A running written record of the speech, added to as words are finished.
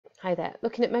Hi there.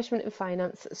 Looking at measurement in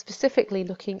finance, specifically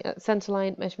looking at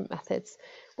centerline measurement methods.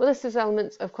 Willis's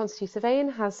Elements of Quantity Surveying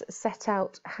has set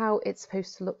out how it's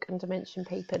supposed to look and dimension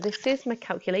paper. This is my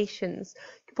calculations.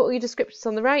 You can put all your descriptions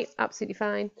on the right, absolutely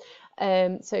fine.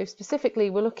 So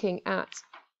specifically, we're looking at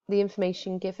the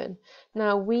information given.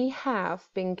 Now we have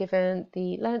been given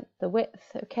the length, the width,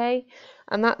 okay,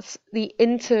 and that's the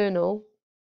internal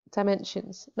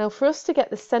dimensions. Now for us to get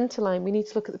the center line, we need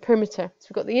to look at the perimeter. So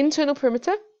we've got the internal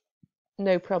perimeter.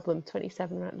 No problem,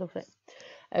 27, right, love it.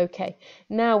 Okay,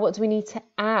 now what do we need to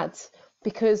add?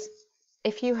 Because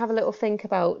if you have a little think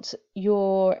about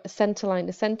your centerline,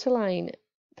 the centerline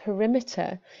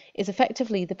perimeter is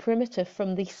effectively the perimeter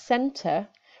from the center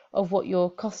of what you're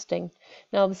costing.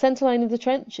 Now the centerline of the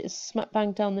trench is smack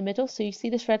bang down the middle, so you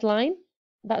see this red line?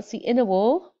 That's the inner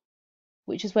wall,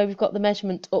 which is where we've got the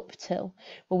measurement up till.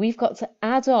 Well, we've got to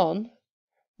add on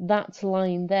that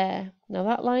line there. Now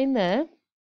that line there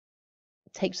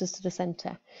takes us to the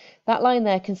centre. That line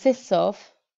there consists of,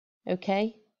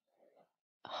 okay,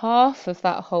 half of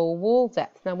that whole wall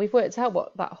depth. Now we've worked out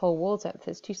what that whole wall depth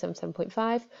is,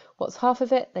 277.5. What's half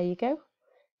of it? There you go.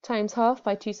 Times half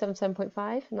by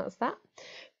 277.5, and that's that.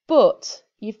 But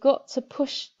you've got to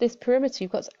push this perimeter,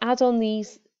 you've got to add on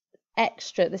this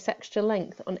extra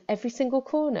length on every single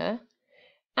corner,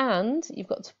 and you've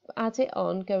got to add it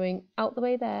on going out the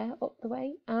way there, up the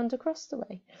way, and across the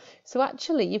way. So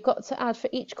actually you've got to add for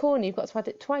each corner, you've got to add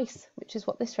it twice, which is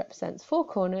what this represents. 4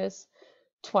 corners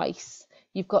twice.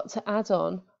 You've got to add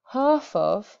on half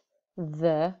of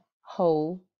the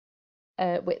whole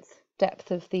width,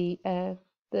 depth of the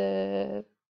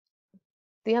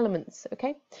elements,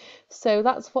 okay? So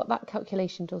that's what that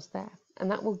calculation does there,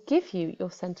 and that will give you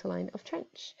your centre line of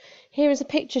trench. Here is a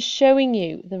picture showing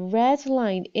you the red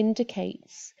line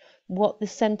indicates what the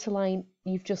centre line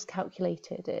you've just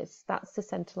calculated is. That's the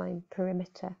centre line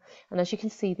perimeter, and as you can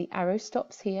see the arrow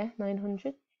stops here,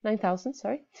 9,000,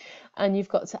 sorry, and you've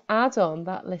got to add on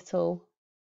that little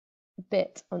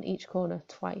bit on each corner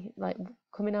twice, like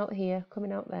coming out here,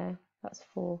 coming out there. That's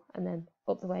 4, and then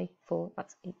up the way 4,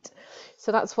 that's 8.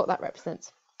 So that's what that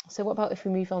represents. So what about if we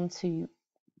move on to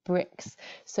bricks?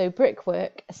 So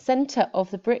brickwork, a centre of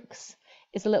the bricks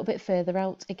is a little bit further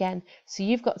out again. So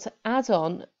you've got to add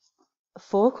on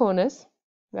 4 corners,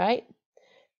 right?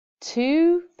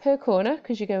 2 per corner,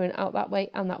 because you're going out that way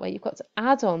and that way. You've got to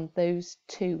add on those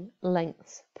 2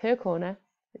 lengths per corner,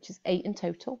 which is 8 in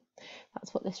total.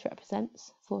 That's what this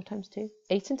represents, 4 times 2,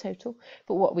 8 in total.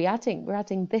 But what are we adding? We're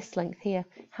adding this length here.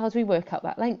 How do we work out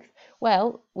that length?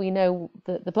 Well, we know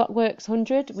that the blockwork's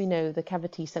 100, we know the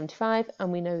cavity 75,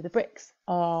 and we know the bricks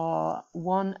are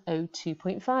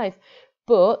 102.5.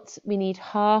 But we need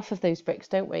half of those bricks,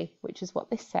 don't we? Which is what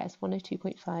this says,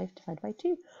 102.5 divided by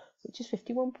 2, which is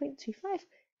 51.25.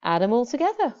 Add them all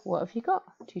together. What have you got?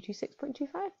 226.25,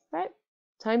 right?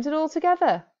 Times it all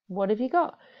together. What have you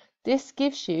got? This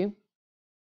gives you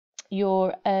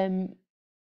your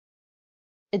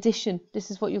addition. This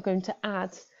is what you're going to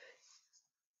add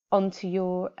onto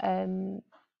your, in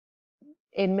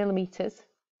millimetres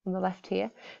on the left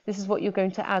here. This is what you're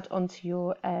going to add onto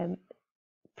your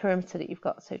perimeter that you've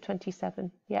got. So 27,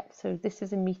 yep. So this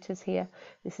is in metres here.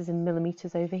 This is in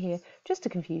millimetres over here, just to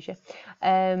confuse you.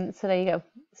 So there you go.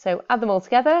 So add them all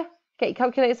together. Get your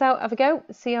calculators out, have a go,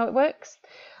 see how it works.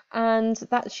 And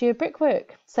that's your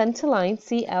brickwork, centerline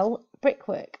CL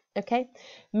brickwork. Okay,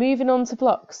 moving on to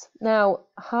blocks. Now,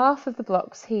 half of the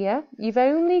blocks here, you've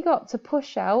only got to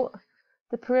push out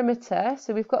the perimeter.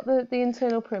 So we've got the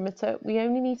internal perimeter. We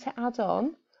only need to add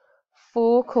on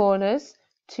 4 corners,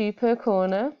 2 per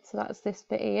corner. So that's this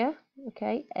bit here.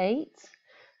 Okay, 8.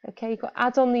 Okay, you've got to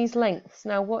add on these lengths.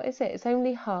 Now, what is it? It's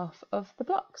only half of the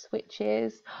blocks, which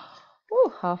is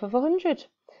half of 100.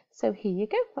 So here you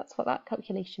go, that's what that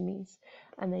calculation means.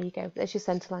 And there you go, there's your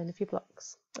centre line of your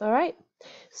blocks. All right,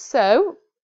 so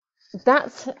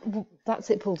that's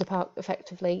it pulled apart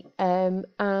effectively.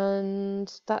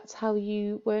 And that's how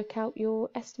you work out your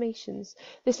estimations.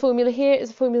 This formula here is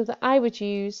a formula that I would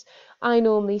use. I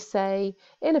normally say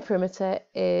inner perimeter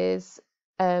is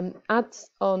adds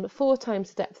on 4 times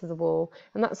the depth of the wall,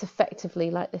 and that's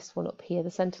effectively like this one up here, the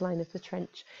centre line of the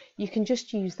trench. You can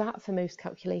just use that for most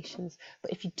calculations, but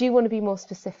if you do want to be more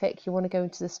specific, you want to go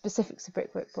into the specifics of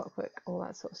brickwork, blockwork, all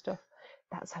that sort of stuff,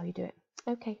 that's how you do it.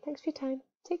 Okay, thanks for your time.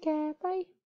 Take care. Bye.